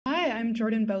I'm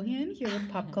Jordan Bohan here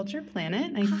with Pop Culture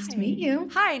Planet. Nice to meet you.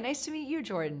 Hi, nice to meet you,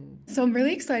 Jordan. So I'm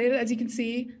really excited. As you can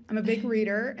see, I'm a big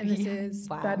reader, and this is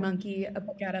Wow. Bad Monkey, a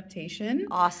book adaptation.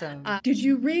 Awesome. Did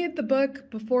you read the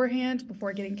book beforehand,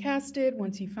 before getting casted,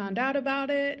 once you found out about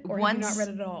it, or have you not read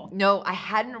it at all? No, I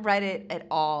hadn't read it at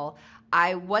all.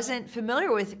 I wasn't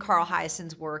familiar with Carl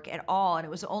Hyacint's work at all, and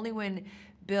it was only when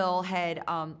Bill had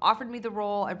offered me the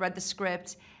role, I read the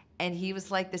script, and he was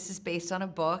like, this is based on a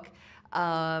book.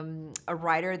 A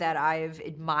writer that I've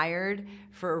admired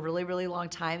for a really, really long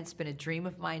time. It's been a dream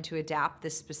of mine to adapt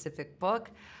this specific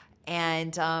book.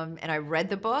 And I read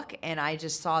the book, and I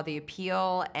just saw the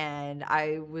appeal, and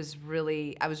I was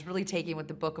really taken with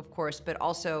the book, of course, but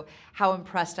also how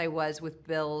impressed I was with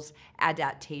Bill's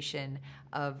adaptation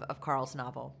of Carl's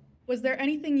novel. Was there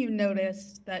anything you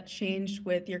noticed that changed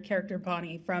with your character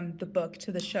Bonnie from the book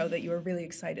to the show that you were really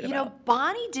excited about? You know,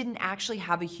 Bonnie didn't actually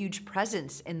have a huge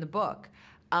presence in the book.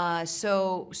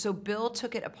 So Bill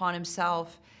took it upon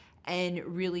himself and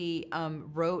really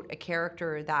wrote a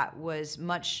character that was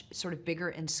much sort of bigger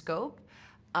in scope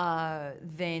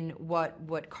than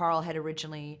what Carl had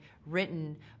originally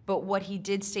written. But what he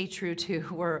did stay true to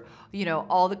were, you know,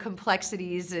 all the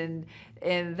complexities and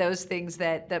those things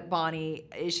that Bonnie,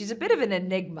 she's a bit of an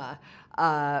enigma,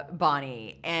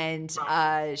 Bonnie, and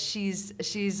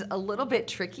she's a little bit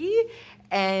tricky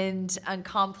and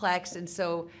complex, and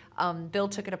so Bill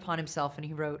took it upon himself and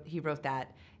he wrote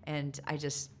that, and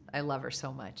I love her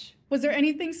so much. Was there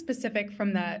anything specific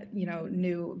from that, you know,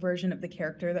 new version of the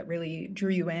character that really drew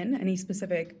you in? Any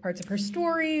specific parts of her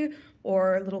story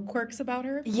or little quirks about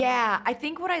her? Yeah, I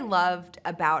think what I loved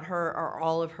about her are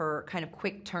all of her kind of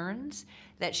quick turns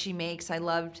that she makes. I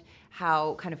loved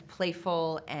how kind of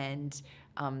playful and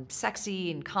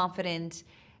sexy and confident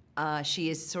she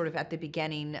is sort of at the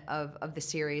beginning of the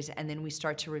series, and then we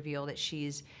start to reveal that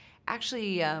she's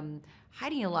actually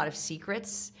hiding a lot of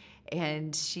secrets.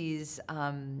 And she's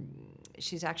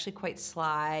actually quite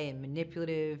sly and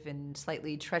manipulative and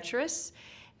slightly treacherous.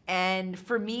 And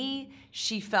for me,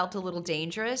 she felt a little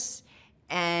dangerous,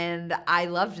 and I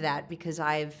loved that because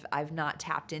I've not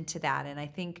tapped into that. And I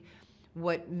think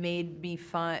what made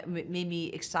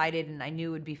me excited, and I knew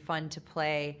it would be fun to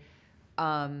play,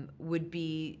 would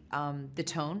be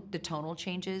the tonal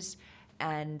changes.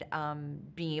 And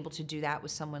being able to do that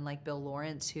with someone like Bill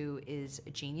Lawrence, who is a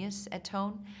genius at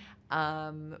tone,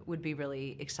 would be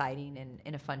really exciting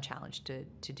and a fun challenge to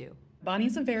do.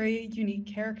 Bonnie's a very unique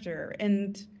character,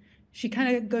 and she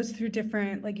kind of goes through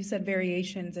different, like you said,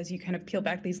 variations as you kind of peel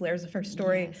back these layers of her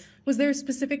story. Yes. Was there a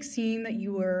specific scene that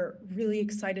you were really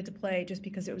excited to play just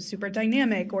because it was super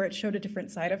dynamic or it showed a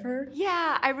different side of her?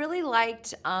 Yeah, I really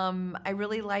liked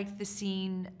the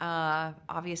scene.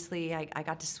 Obviously, I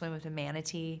got to swim with a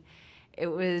manatee. It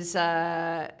was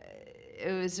a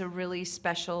really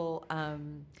special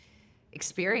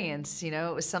experience. You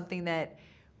know, it was something that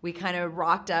we kind of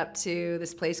rocked up to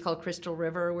this place called Crystal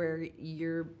River where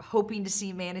you're hoping to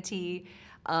see manatee.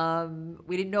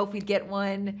 We didn't know if we'd get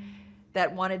one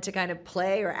that wanted to kind of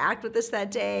play or act with us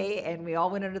that day, and we all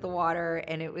went under the water,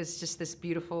 and it was just this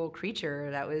beautiful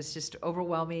creature that was just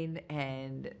overwhelming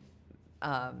and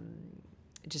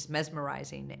just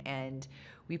mesmerizing. And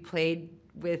we played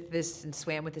with this and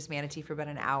swam with this manatee for about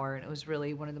an hour, and it was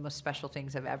really one of the most special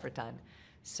things I've ever done.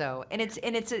 So, and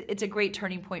it's a great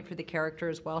turning point for the character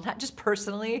as well. Not just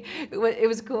personally, it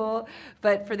was cool,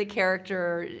 but for the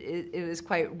character, it was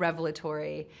quite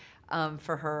revelatory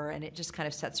for her, and it just kind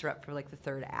of sets her up for like the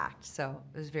third act. So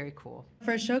it was very cool.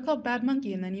 For a show called Bad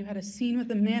Monkey, and then you had a scene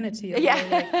with a manatee. Yeah,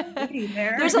 like,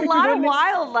 there. There's a lot of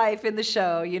wildlife in the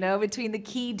show, you know, between the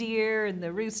key deer and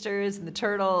the roosters and the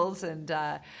turtles, and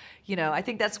you know, I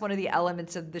think that's one of the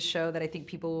elements of the show that I think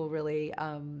people will really,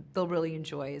 they'll really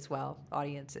enjoy as well,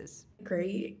 audiences.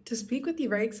 Great to speak with you.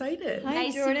 Very excited. Hi,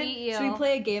 Nice Jordan. to meet you. Should we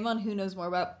play a game on who knows more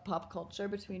about pop culture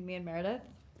between me and Meredith?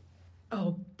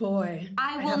 Oh boy.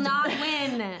 I will not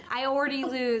win. I already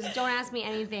lose. Don't ask me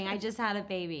anything. I just had a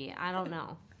baby. I don't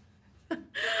know.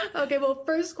 Okay, well,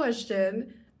 first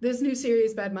question. This new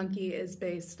series, Bad Monkey, is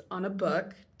based on a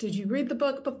book. Did you read the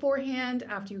book beforehand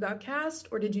after you got cast,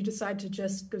 or did you decide to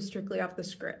just go strictly off the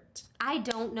script? I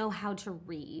don't know how to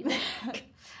read.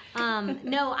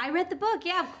 No, I read the book.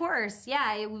 Yeah, of course.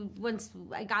 Yeah, once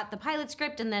I got the pilot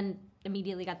script and then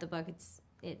immediately got the book.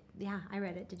 Yeah, I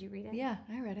read it. Did you read it? Yeah,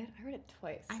 I read it. I read it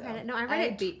twice. I read it. No, I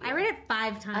read it. I read it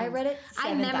 5 times. I read it.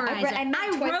 I memorized it.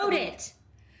 I wrote it.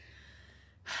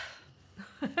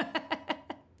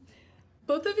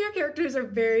 both of your characters are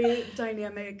very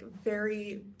dynamic,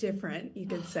 very different, you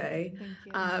could say.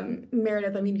 Thank you.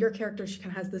 Meredith, I mean, your character, she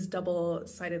kind of has this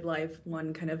double-sided life,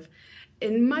 one kind of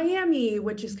in Miami,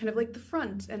 which is kind of like the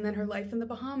front, and then her life in the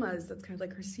Bahamas, that's kind of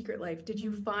like her secret life. Did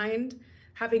you find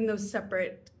having those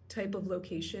separate type of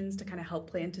locations to kind of help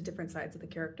play into different sides of the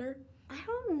character? I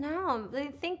don't know.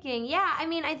 I'm thinking, yeah. I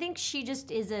mean, I think she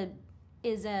just is a.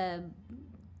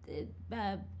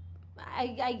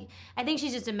 I think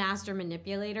she's just a master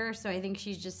manipulator. So I think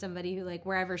she's just somebody who, like,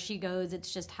 wherever she goes,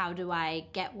 it's just how do I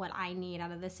get what I need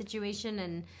out of this situation,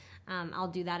 and I'll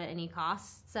do that at any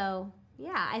cost. So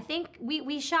yeah, I think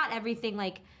we shot everything.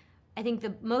 Like, I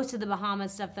think most of the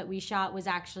Bahamas stuff that we shot was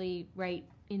actually right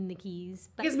in the Keys.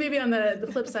 I guess maybe on the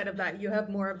flip side of that, you have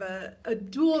more of a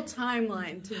dual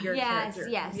timeline to your character.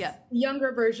 Yes. Yeah.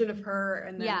 Younger version of her,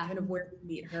 and then kind of where you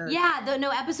meet her. Yeah,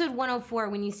 episode 104,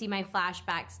 when you see my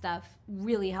flashback stuff,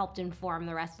 really helped inform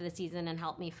the rest of the season and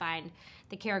helped me find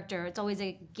the character. It's always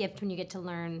a gift when you get to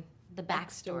learn the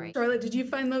backstory. Charlotte, did you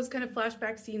find those kind of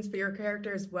flashback scenes for your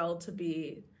character as well to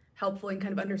be helpful in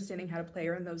kind of understanding how to play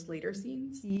her in those later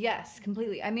scenes? Yes,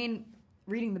 completely. I mean,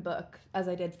 reading the book, as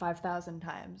I did 5,000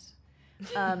 times,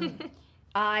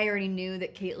 I already knew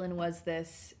that Caitlin was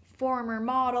this former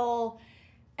model,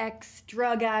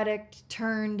 ex-drug addict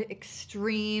turned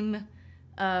extreme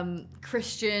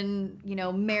Christian,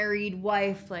 married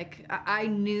wife. Like, I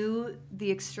knew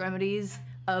the extremities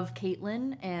of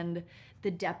Caitlin and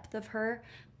the depth of her,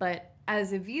 but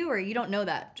as a viewer, you don't know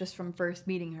that just from first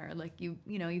meeting her. Like, you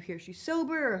hear she's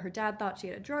sober, or her dad thought she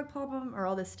had a drug problem, or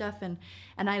all this stuff, and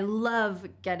I love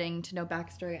getting to know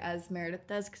backstory as Meredith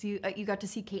does, because you got to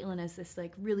see Caitlin as this,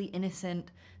 like, really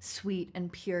innocent, sweet,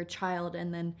 and pure child,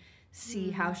 and then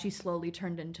see how she slowly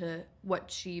turned into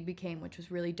what she became, which was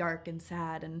really dark and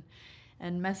sad and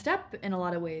messed up in a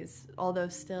lot of ways, although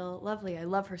still lovely. I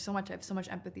love her so much. I have so much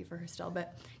empathy for her still.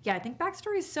 But yeah, I think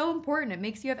backstory is so important. It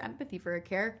makes you have empathy for a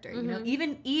character.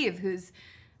 Even Eve, who's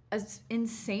an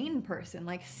insane person,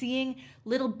 like, seeing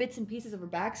little bits and pieces of her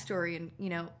backstory,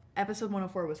 and episode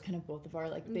 104 was kind of both of our,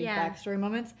 like, big backstory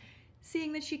moments.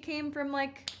 Seeing that she came from,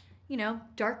 like,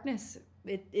 darkness,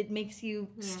 it makes you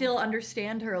still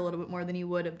understand her a little bit more than you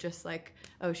would have just, like,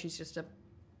 oh, she's just a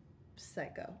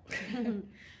psycho.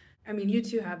 I mean, you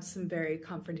two have some very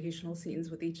confrontational scenes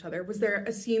with each other. Was there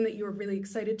a scene that you were really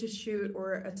excited to shoot,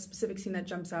 or a specific scene that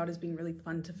jumps out as being really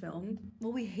fun to film?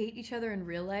 Well, we hate each other in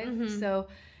real life, so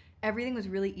everything was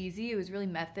really easy. It was really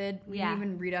method. We didn't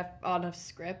even read up on a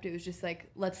script. It was just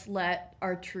like, let's let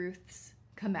our truths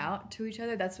come out to each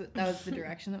other. That was the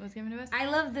direction that was given to us. I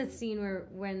love the scene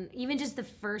when even just the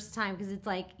first time, because it's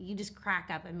like you just crack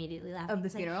up immediately laughing. Of the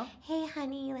it's funeral? Like, hey,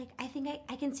 honey, like, I think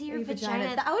I can see your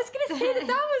vagina. I was gonna say that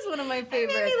was one of my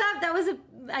favorites. It made me laugh. That was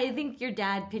I think your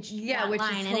dad pitched that which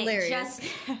line, is hilarious.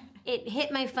 And it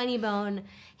hit my funny bone.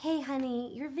 Hey,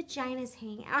 honey, your vagina's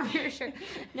hanging out of your shirt.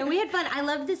 No, we had fun. I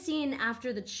loved the scene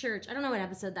after the church. I don't know what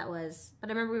episode that was,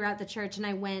 but I remember we were at the church, and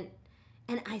I went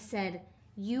and I said,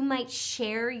 you might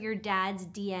share your dad's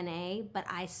DNA, but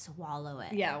I swallow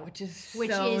it. Yeah, which is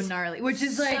so gnarly. Which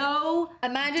is like, so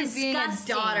imagine disgusting.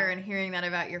 Being a daughter and hearing that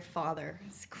about your father.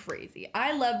 It's crazy.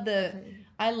 I love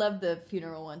the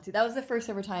funeral one too. That was the first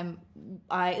ever time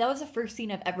that was the first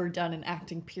scene I've ever done in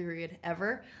acting, period,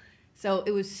 ever. So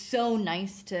it was so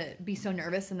nice to be so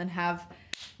nervous and then have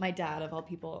my dad, of all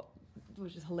people,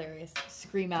 which is hilarious,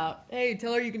 scream out, hey,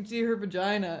 tell her you can see her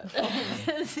vagina.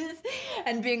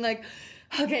 And being like,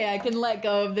 okay, I can let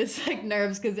go of this, like,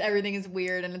 nerves, because everything is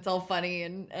weird and it's all funny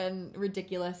and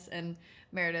ridiculous. And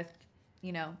Meredith,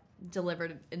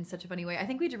 delivered in such a funny way. I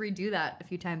think we had to redo that a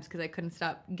few times because I couldn't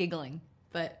stop giggling.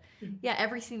 But yeah,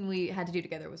 every scene we had to do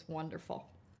together was wonderful.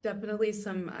 Definitely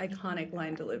some iconic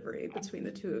line delivery between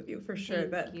the two of you, for sure.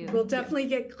 Thank you. Will definitely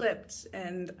get clipped,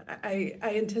 and I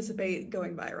anticipate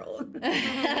going viral.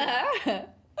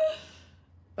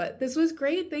 But this was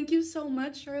great. Thank you so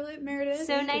much, Charlotte, Meredith.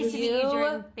 So nice to meet you,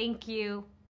 Jordan. Thank you.